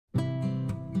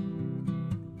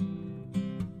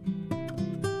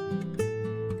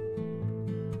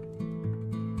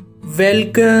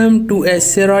Welcome to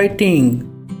Essay Writing.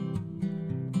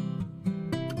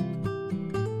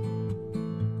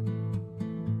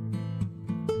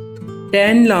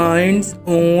 Ten lines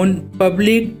on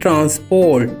public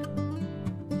transport.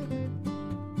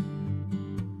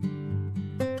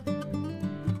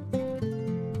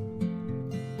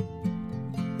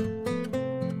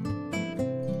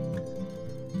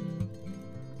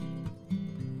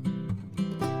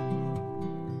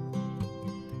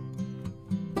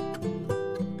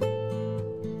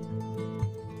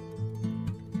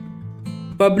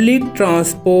 Public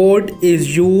transport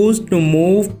is used to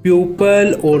move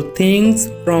people or things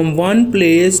from one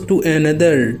place to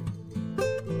another.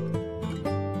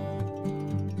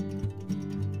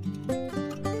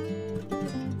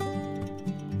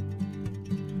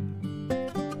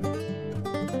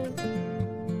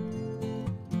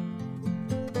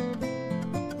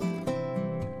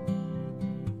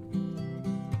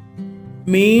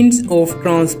 Means of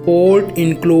transport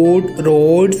include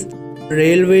roads,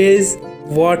 railways,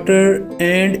 water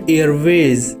and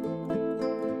airways.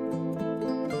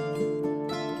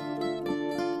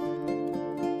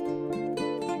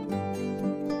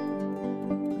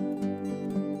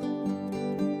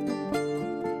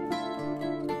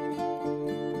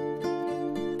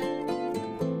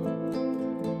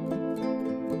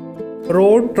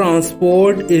 Road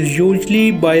transport is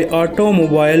usually by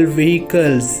automobile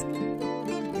vehicles.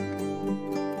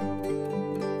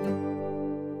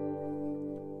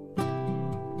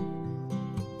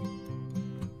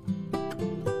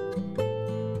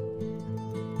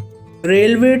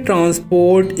 Railway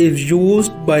transport is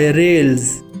used by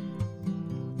rails.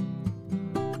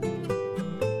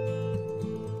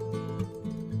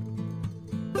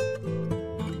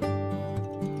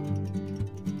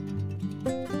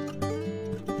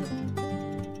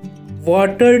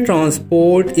 Water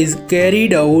transport is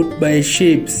carried out by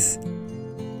ships.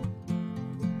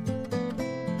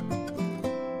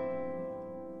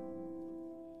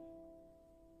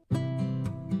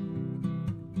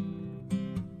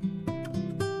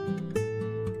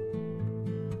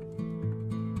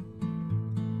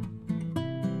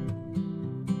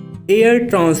 Air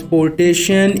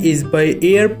transportation is by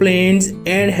airplanes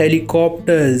and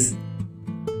helicopters.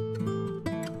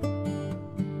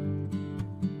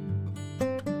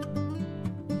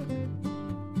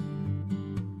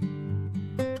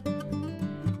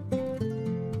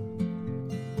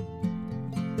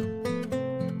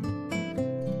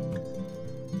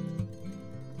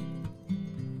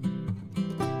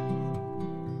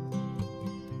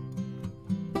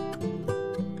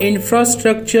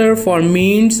 Infrastructure for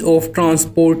means of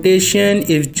transportation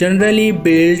is generally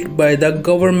built by the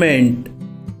government.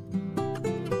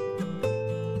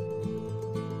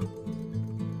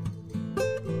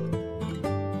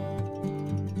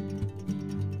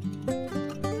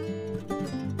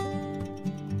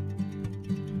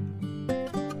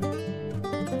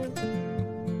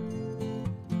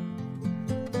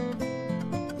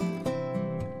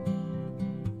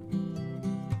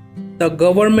 The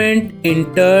government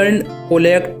in turn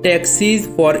collects taxes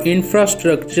for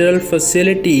infrastructural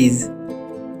facilities.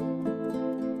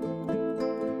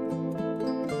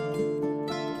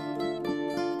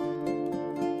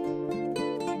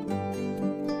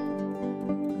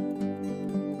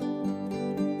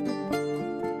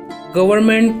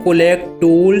 Government collects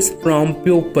tolls from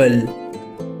people.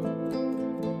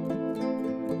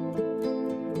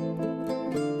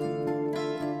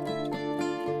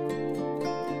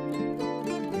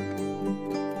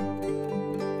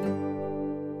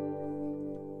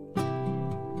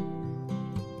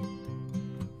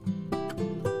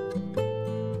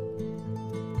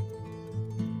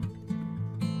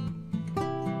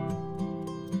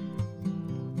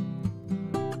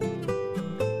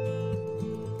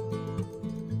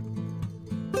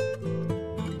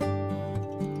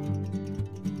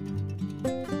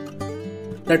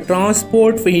 The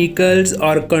transport vehicles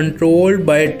are controlled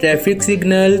by traffic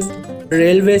signals,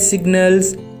 railway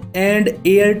signals, and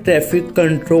air traffic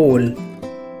control.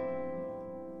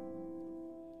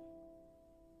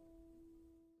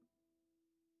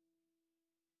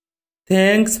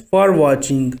 Thanks for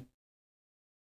watching.